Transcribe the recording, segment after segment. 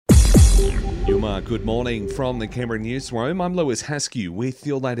Good morning from the Canberra newsroom. I'm Lewis Haskew with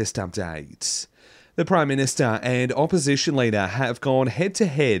your latest updates. The Prime Minister and Opposition Leader have gone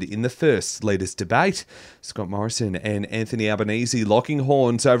head-to-head in the first Leaders' Debate. Scott Morrison and Anthony Albanese locking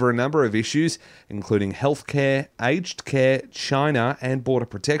horns over a number of issues, including healthcare, aged care, China and border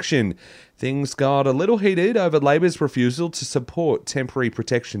protection. Things got a little heated over Labor's refusal to support temporary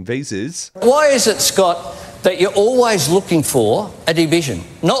protection visas. Why is it, Scott, that you're always looking for a division,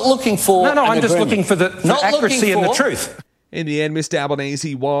 not looking for No, I'm just looking for the accuracy and the truth. In the end, Mr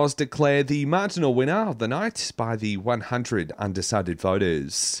Albanese was declared the marginal winner of the night by the 100 undecided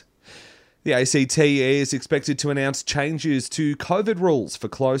voters. The ACT is expected to announce changes to COVID rules for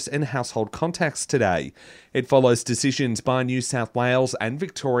close and household contacts today. It follows decisions by New South Wales and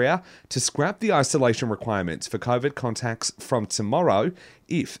Victoria to scrap the isolation requirements for COVID contacts from tomorrow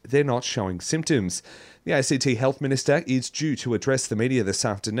if they're not showing symptoms. The ACT Health Minister is due to address the media this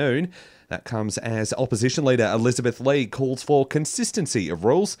afternoon. That comes as Opposition Leader Elizabeth Lee calls for consistency of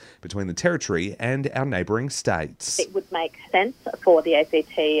rules between the Territory and our neighbouring states. It would make sense for the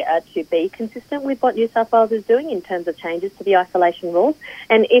ACT to be consistent with what New South Wales is doing in terms of changes to the isolation rules.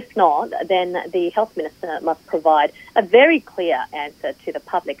 And if not, then the Health Minister must provide a very clear answer to the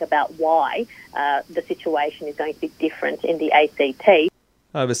public about why the situation is going to be different in the ACT.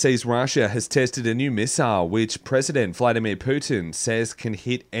 Overseas, Russia has tested a new missile which President Vladimir Putin says can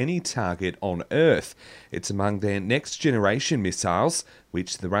hit any target on Earth. It's among their next-generation missiles,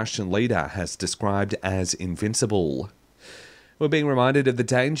 which the Russian leader has described as invincible. We're being reminded of the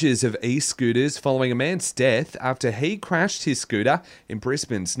dangers of e-scooters following a man's death after he crashed his scooter in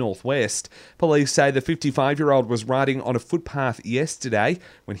Brisbane's northwest. Police say the 55-year-old was riding on a footpath yesterday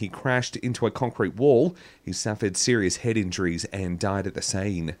when he crashed into a concrete wall. He suffered serious head injuries and died at the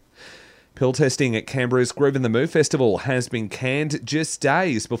scene. Pill testing at Canberra's Groove in the Moo Festival has been canned just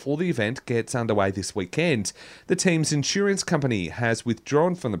days before the event gets underway this weekend. The team's insurance company has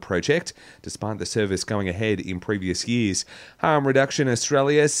withdrawn from the project, despite the service going ahead in previous years. Harm Reduction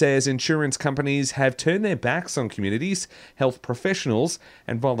Australia says insurance companies have turned their backs on communities, health professionals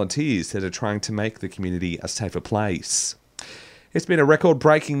and volunteers that are trying to make the community a safer place. It's been a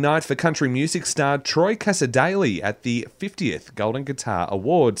record-breaking night for country music star Troy Cassar-Daley at the 50th Golden Guitar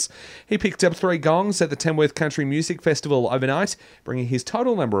Awards. He picked up 3 gongs at the Tamworth Country Music Festival overnight, bringing his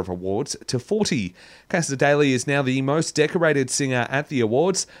total number of awards to 40. Cassar-Daley is now the most decorated singer at the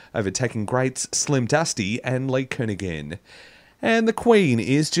awards, overtaking greats Slim Dusty and Lee Kernaghan. And the Queen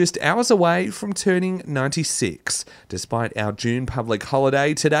is just hours away from turning 96. Despite our June public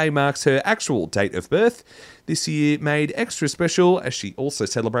holiday, today marks her actual date of birth. This year made extra special as she also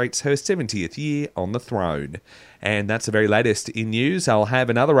celebrates her 70th year on the throne. And that's the very latest in news. I'll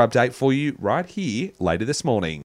have another update for you right here later this morning.